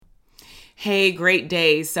Hey, great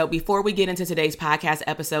days. So before we get into today's podcast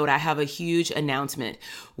episode, I have a huge announcement.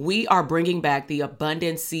 We are bringing back the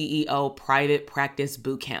Abundance CEO Private Practice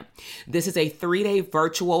Bootcamp. This is a 3-day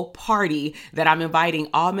virtual party that I'm inviting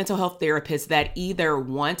all mental health therapists that either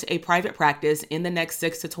want a private practice in the next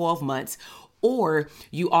 6 to 12 months, or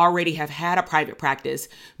you already have had a private practice,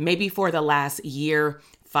 maybe for the last year,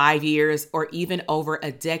 5 years, or even over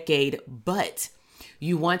a decade, but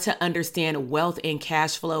you want to understand wealth and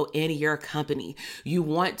cash flow in your company. You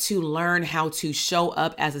want to learn how to show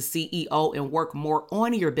up as a CEO and work more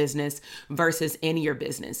on your business versus in your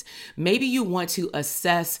business. Maybe you want to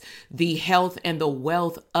assess the health and the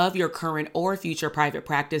wealth of your current or future private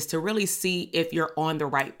practice to really see if you're on the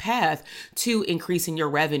right path to increasing your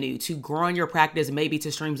revenue, to growing your practice, maybe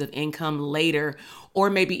to streams of income later, or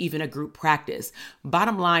maybe even a group practice.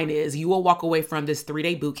 Bottom line is you will walk away from this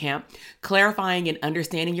 3-day bootcamp clarifying and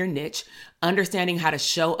understanding your niche, understanding how to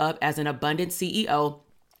show up as an abundant CEO,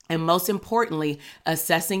 and most importantly,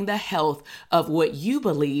 assessing the health of what you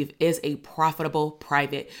believe is a profitable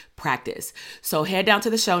private practice. So head down to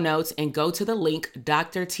the show notes and go to the link,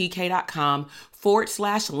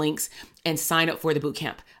 drtk.com/links, and sign up for the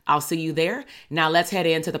bootcamp. I'll see you there. Now let's head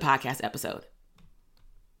into the podcast episode.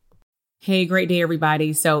 Hey, great day,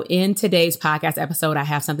 everybody. So in today's podcast episode, I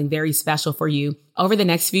have something very special for you. Over the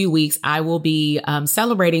next few weeks, I will be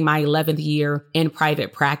celebrating my 11th year in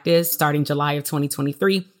private practice starting July of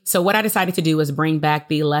 2023. So what I decided to do was bring back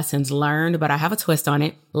the lessons learned, but I have a twist on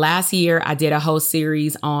it. Last year, I did a whole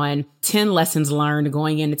series on 10 lessons learned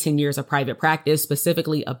going into 10 years of private practice,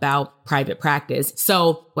 specifically about private practice.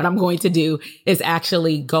 So what I'm going to do is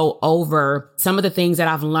actually go over some of the things that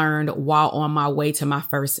I've learned while on my way to my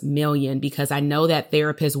first million, because I know that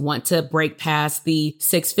therapists want to break past the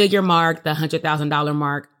 6-figure mark, the $100,000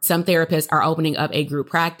 mark. Some therapists are opening up a group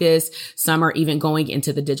practice. Some are even going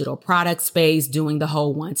into the digital product space, doing the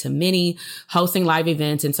whole one-to-many, hosting live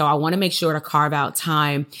events. And so I want to make sure to carve out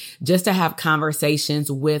time just to have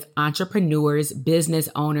conversations with entrepreneurs, business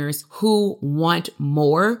owners who want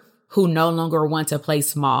more, who no longer want to play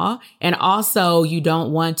small. And also you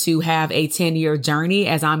don't want to have a 10-year journey,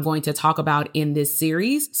 as I'm going to talk about in this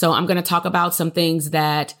series. So I'm going to talk about some things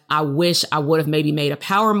that I wish I would have maybe made a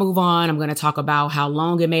power move on. I'm going to talk about how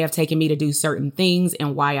long it may have taken me to do certain things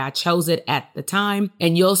and why I chose it at the time.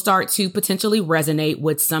 And you'll start to potentially resonate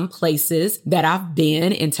with some places that I've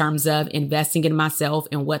been in terms of investing in myself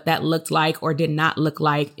and what that looked like or did not look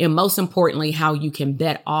like. And most importantly, how you can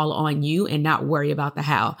bet all on you and not worry about the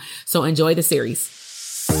how. So enjoy the series.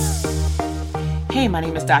 Hey, my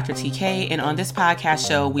name is Dr. TK, and on this podcast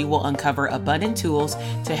show, we will uncover abundant tools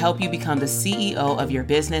to help you become the CEO of your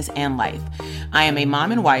business and life. I am a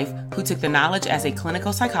mom and wife who took the knowledge as a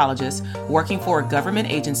clinical psychologist, working for a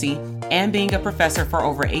government agency, and being a professor for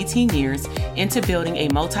over 18 years into building a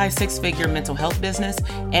multi-6-figure mental health business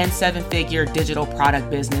and 7-figure digital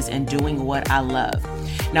product business and doing what I love.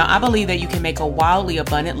 Now, I believe that you can make a wildly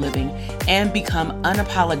abundant living and become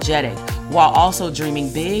unapologetic while also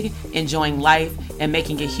dreaming big, enjoying life, and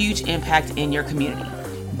making a huge impact in your community.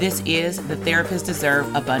 This is the Therapists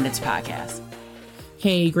Deserve Abundance Podcast.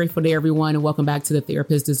 Hey, grateful day, everyone, and welcome back to the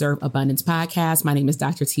Therapists Deserve Abundance Podcast. My name is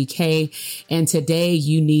Dr. TK, and today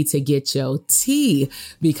you need to get your tea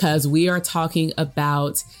because we are talking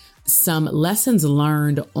about some lessons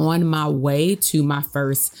learned on my way to my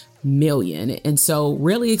first million. And so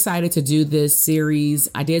really excited to do this series.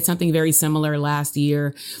 I did something very similar last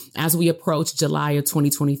year. As we approach July of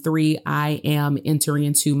 2023, I am entering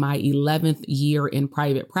into my 11th year in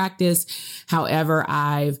private practice. However,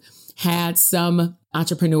 I've had some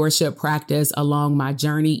entrepreneurship practice along my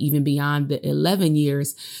journey, even beyond the 11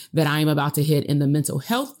 years that I am about to hit in the mental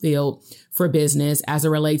health field for business as it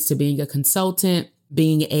relates to being a consultant,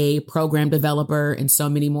 being a program developer, and so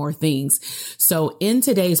many more things. So in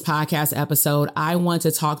today's podcast episode, I want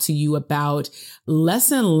to talk to you about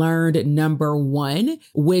lesson learned number 1,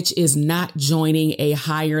 which is not joining a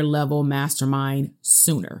higher level mastermind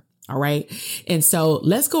sooner. All right. And so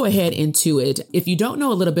let's go ahead into it. If you don't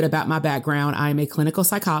know a little bit about my background, I am a clinical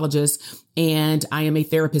psychologist and I am a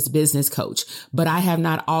therapist business coach, but I have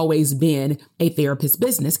not always been a therapist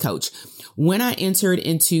business coach. When I entered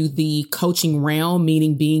into the coaching realm,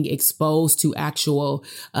 meaning being exposed to actual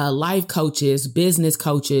life coaches, business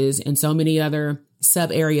coaches, and so many other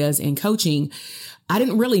sub areas in coaching, I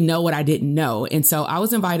didn't really know what I didn't know. And so I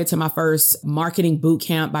was invited to my first marketing boot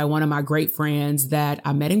camp by one of my great friends that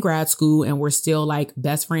I met in grad school, and we're still like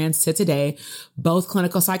best friends to today. Both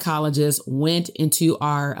clinical psychologists went into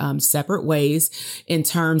our separate ways in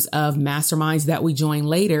terms of masterminds that we joined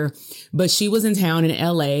later. But she was in town in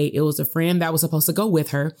LA. It was a friend that was supposed to go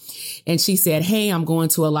with her. And she said, hey, I'm going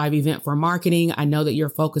to a live event for marketing. I know that you're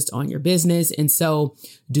focused on your business. And so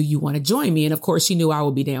do you want to join me? And of course, she knew I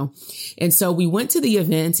would be down. And so we went to the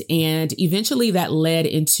event, and eventually that led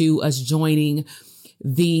into us joining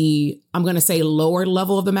I'm going to say lower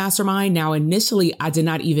level of the mastermind. Now, initially, I did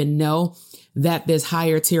not even know that this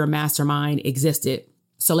higher tier mastermind existed.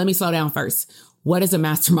 So let me slow down first. What is a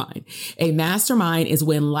mastermind? A mastermind is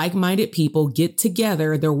when like-minded people get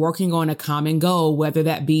together. They're working on a common goal, whether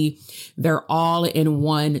that be they're all in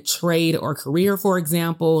one trade or career, for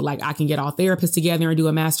example. Like I can get all therapists together and do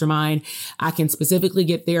a mastermind. I can specifically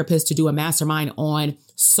get therapists to do a mastermind on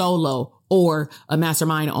solo or a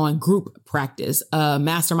mastermind on group practice, a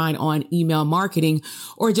mastermind on email marketing,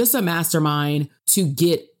 or just a mastermind to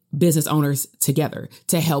get business owners together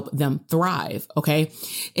to help them thrive. Okay.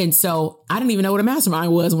 And so I didn't even know what a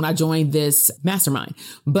mastermind was when I joined this mastermind,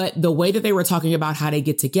 but the way that they were talking about how they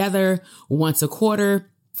get together once a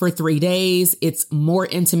quarter for 3 days, it's more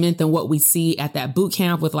intimate than what we see at that boot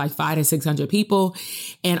camp with like 500 to 600 people.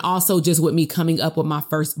 And also just with me coming up with my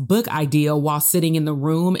first book idea while sitting in the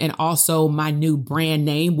room, and also my new brand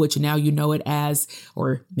name, which now you know it as,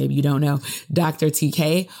 or maybe you don't know, Dr.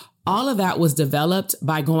 TK. All of that was developed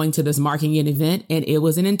by going to this marketing event, and it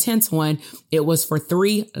was an intense one. It was for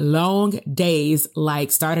 3 long days,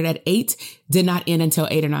 like started at 8, did not end until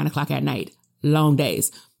 8 or 9 o'clock at night. Long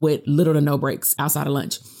days with little to no breaks outside of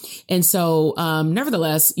lunch. And so,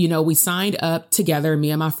 nevertheless, we signed up together,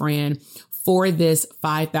 me and my friend, for this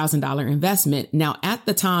 $5,000 investment. Now, at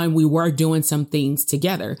the time, we were doing some things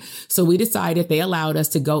together. So we decided they allowed us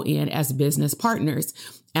to go in as business partners.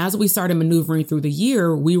 As we started maneuvering through the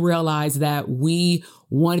year, we realized that we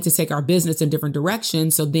wanted to take our business in different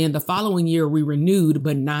directions. So then the following year we renewed,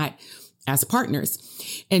 but not as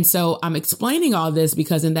partners. And so I'm explaining all this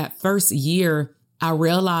because in that first year, I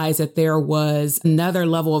realized that there was another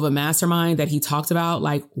level of a mastermind that he talked about,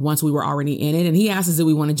 like once we were already in it. And he asked us if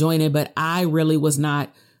we want to join it, but I really was not,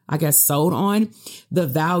 sold on the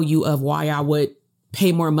value of why I would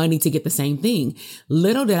pay more money to get the same thing.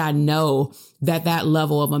 Little did I know that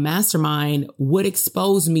level of a mastermind would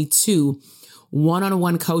expose me to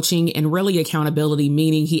one-on-one coaching and really accountability,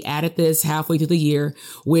 meaning he added this halfway through the year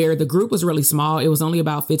where the group was really small. It was only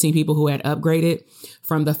about 15 people who had upgraded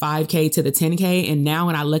from the 5K to the 10K. And now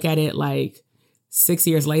when I look at it like 6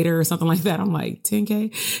 years later or something like that, I'm like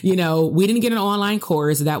 10K, we didn't get an online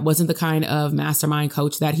course. That wasn't the kind of mastermind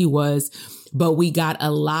coach that he was. But we got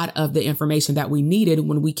a lot of the information that we needed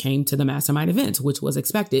when we came to the mastermind event, which was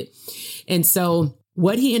expected. And so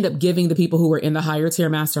what he ended up giving the people who were in the higher tier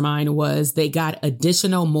mastermind was they got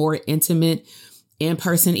additional, more intimate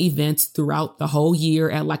in-person events throughout the whole year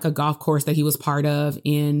at like a golf course that he was part of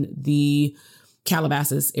in the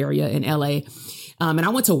Calabasas area in LA. And I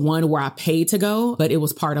went to one where I paid to go, but it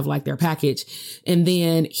was part of like their package. And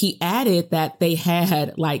then he added that they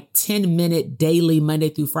had like 10-minute daily Monday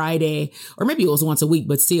through Friday, or maybe it was once a week,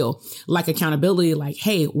 but still like accountability, like,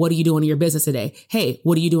 hey, what are you doing in your business today? Hey,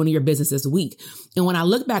 what are you doing in your business this week? And when I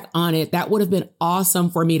look back on it, that would have been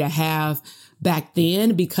awesome for me to have back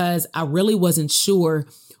then because I really wasn't sure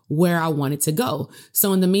where I wanted to go.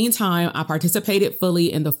 So in the meantime, I participated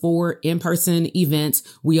fully in the 4 in-person events.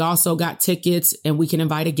 We also got tickets and we can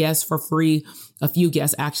invite a guest for free, a few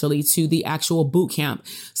guests actually, to the actual boot camp.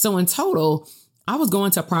 So in total, I was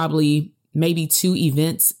going to probably maybe 2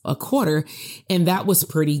 events a quarter, and that was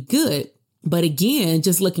pretty good. But again,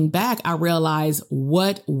 just looking back, I realized,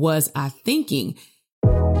 what was I thinking?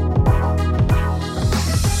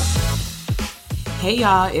 Hey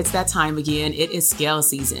y'all, it's that time again. It is scale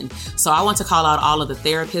season. So I want to call out all of the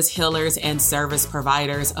therapists, healers, and service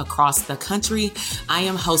providers across the country. I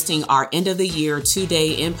am hosting our end of the year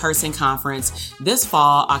 2-day in-person conference this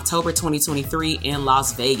fall, October 2023 in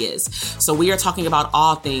Las Vegas. So we are talking about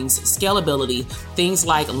all things scalability, things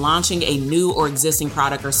like launching a new or existing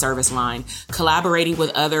product or service line, collaborating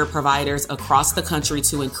with other providers across the country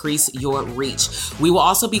to increase your reach. We will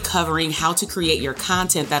also be covering how to create your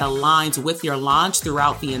content that aligns with your launch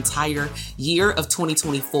throughout the entire year of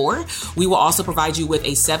 2024. We will also provide you with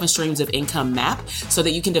a 7 streams of income map so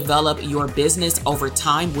that you can develop your business over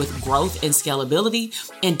time with growth and scalability.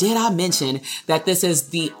 And did I mention that this is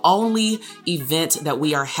the only event that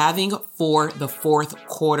we are having for the fourth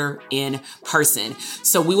quarter in person.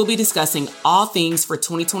 So we will be discussing all things for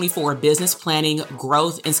 2024 business planning,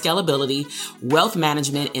 growth and scalability, wealth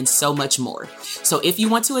management, and so much more. So if you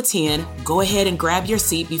want to attend, go ahead and grab your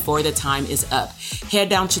seat before the time is up. Head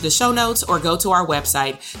down to the show notes or go to our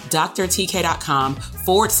website,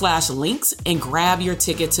 drtk.com/links, and grab your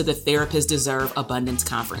ticket to the Therapists Deserve Abundance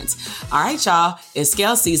Conference. All right, y'all, it's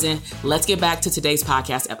scale season. Let's get back to today's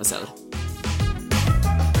podcast episode.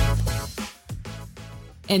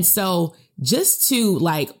 And so just to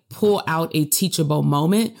pull out a teachable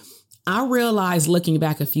moment, I realized looking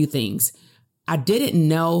back a few things. I didn't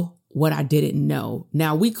know what I didn't know.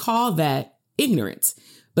 Now we call that ignorance,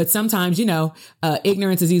 but sometimes,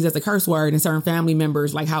 ignorance is used as a curse word and certain family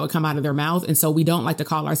members like how it come out of their mouth. And so we don't like to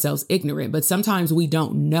call ourselves ignorant, but sometimes we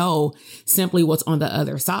don't know simply what's on the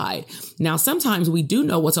other side. Now, sometimes we do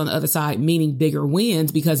know what's on the other side, meaning bigger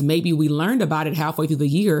wins, because maybe we learned about it halfway through the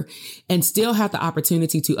year and still have the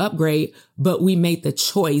opportunity to upgrade, but we made the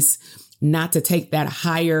choice not to take that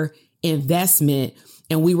higher investment.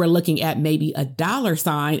 And we were looking at maybe a dollar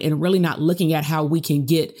sign and really not looking at how we can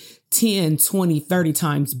get 10, 20, 30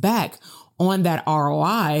 times back on that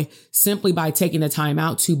ROI simply by taking the time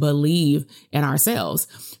out to believe in ourselves.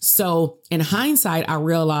 So in hindsight, I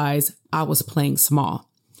realized I was playing small.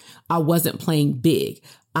 I wasn't playing big.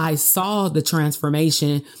 I saw the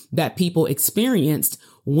transformation that people experienced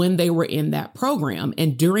when they were in that program.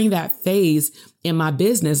 And during that phase in my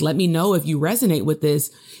business, let me know if you resonate with this.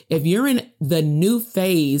 If you're in the new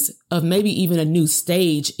phase of maybe even a new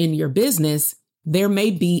stage in your business, there may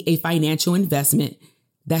be a financial investment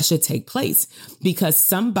that should take place because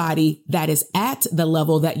somebody that is at the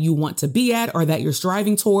level that you want to be at or that you're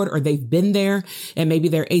striving toward, or they've been there and maybe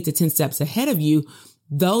they're 8 to 10 steps ahead of you.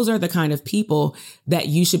 Those are the kind of people that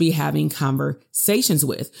you should be having conversations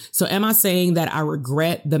with. So am I saying that I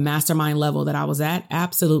regret the mastermind level that I was at?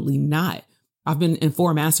 Absolutely not. I've been in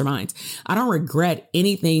 4 masterminds. I don't regret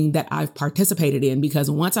anything that I've participated in because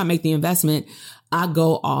once I make the investment, I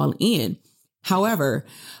go all in. However,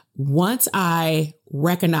 once I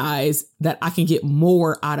recognize that I can get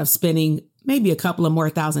more out of spending maybe a couple of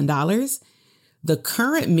more $1,000s, the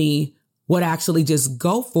current me would actually just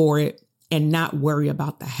go for it and not worry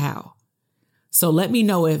about the how. So let me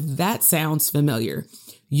know if that sounds familiar.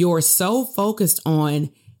 You're so focused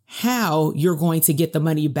on how you're going to get the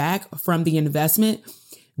money back from the investment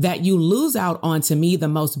that you lose out on, to me, the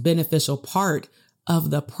most beneficial part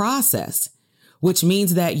of the process, which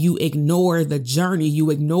means that you ignore the journey. You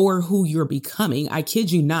ignore who you're becoming. I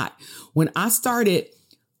kid you not. When I started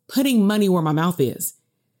putting money where my mouth is,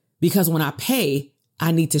 because when I pay,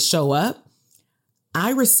 I need to show up,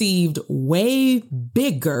 I received way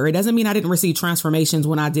bigger. It doesn't mean I didn't receive transformations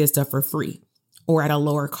when I did stuff for free or at a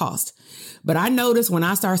lower cost. But I noticed when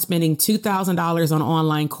I started spending $2,000 on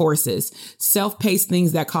online courses, self-paced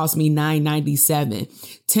things that cost me $997,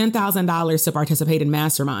 $10,000 to participate in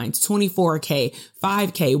masterminds, $24K,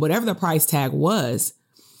 $5K, whatever the price tag was,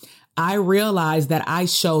 I realized that I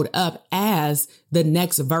showed up as the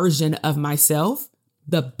next version of myself,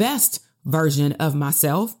 the best version of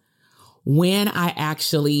myself, when I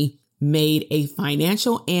actually made a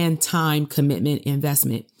financial and time commitment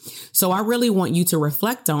investment. So I really want you to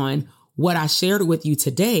reflect on what I shared with you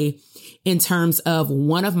today in terms of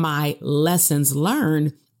one of my lessons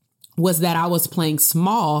learned was that I was playing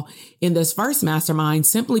small in this first mastermind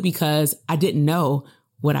simply because I didn't know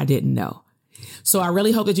what I didn't know. So I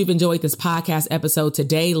really hope that you've enjoyed this podcast episode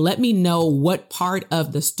today. Let me know what part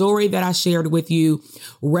of the story that I shared with you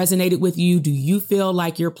resonated with you. Do you feel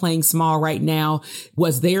like you're playing small right now?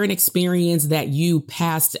 Was there an experience that you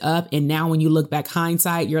passed up and now when you look back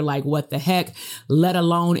hindsight, you're like, what the heck? Let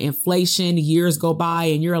alone inflation, years go by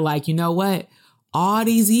and you're like, you know what? All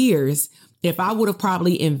these years, if I would have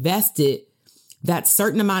probably invested that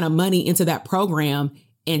certain amount of money into that program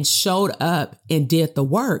and showed up and did the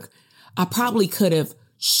work, I probably could have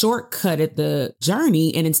shortcutted the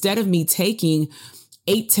journey. And instead of me taking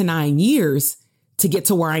 8 to 9 years to get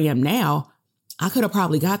to where I am now, I could have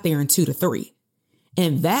probably got there in 2 to 3.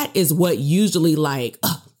 And that is what usually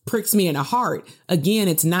pricks me in the heart. Again,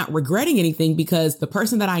 it's not regretting anything because the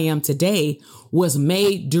person that I am today was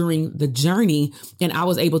made during the journey and I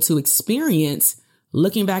was able to experience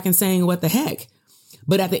looking back and saying, what the heck?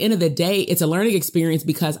 But at the end of the day, it's a learning experience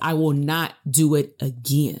because I will not do it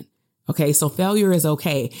again. Okay, so failure is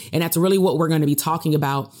okay. And that's really what we're going to be talking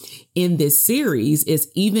about in this series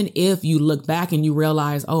is even if you look back and you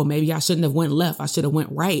realize, oh, maybe I shouldn't have went left. I should have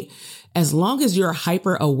went right. As long as you're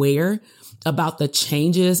hyper aware about the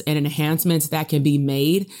changes and enhancements that can be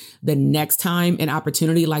made the next time an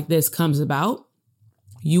opportunity like this comes about,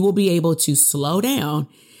 you will be able to slow down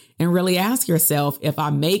and really ask yourself, if I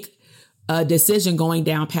make a decision going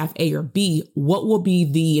down path A or B, what will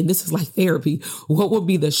be and this is like therapy, what will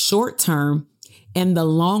be the short term and the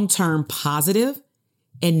long term positive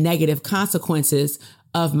and negative consequences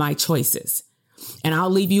of my choices? And I'll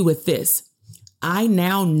leave you with this. I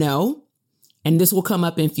now know, and this will come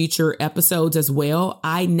up in future episodes as well,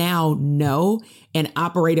 I now know and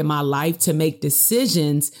operate in my life to make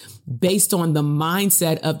decisions based on the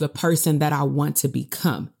mindset of the person that I want to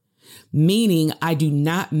become. Meaning I do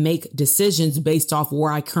not make decisions based off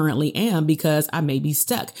where I currently am because I may be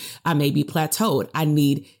stuck. I may be plateaued. I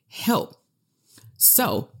need help.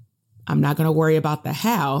 So I'm not going to worry about the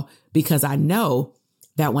how because I know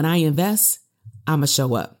that when I invest, I'm going to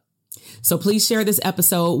show up. So please share this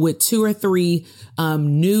episode with 2 or 3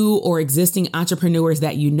 new or existing entrepreneurs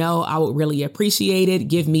that you know. I would really appreciate it.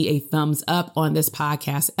 Give me a thumbs up on this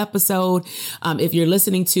podcast episode. If you're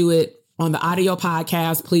listening to it on the audio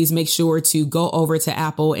podcast, please make sure to go over to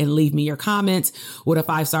Apple and leave me your comments with a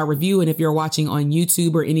 5-star review. And if you're watching on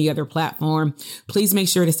YouTube or any other platform, please make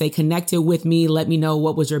sure to stay connected with me. Let me know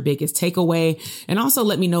what was your biggest takeaway. And also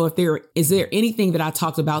let me know if there is anything that I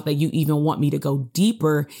talked about that you even want me to go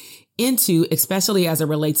deeper into, especially as it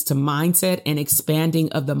relates to mindset and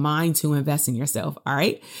expanding of the mind to invest in yourself. All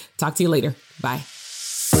right. Talk to you later. Bye.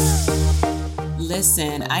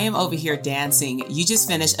 Listen, I am over here dancing. You just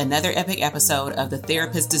finished another epic episode of the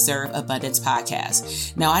Therapists Deserve Abundance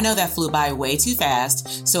podcast. Now, I know that flew by way too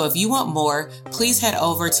fast. So if you want more, please head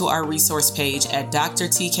over to our resource page at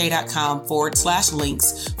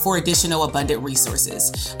drtk.com/links for additional abundant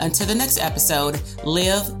resources. Until the next episode,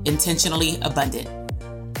 live intentionally abundant.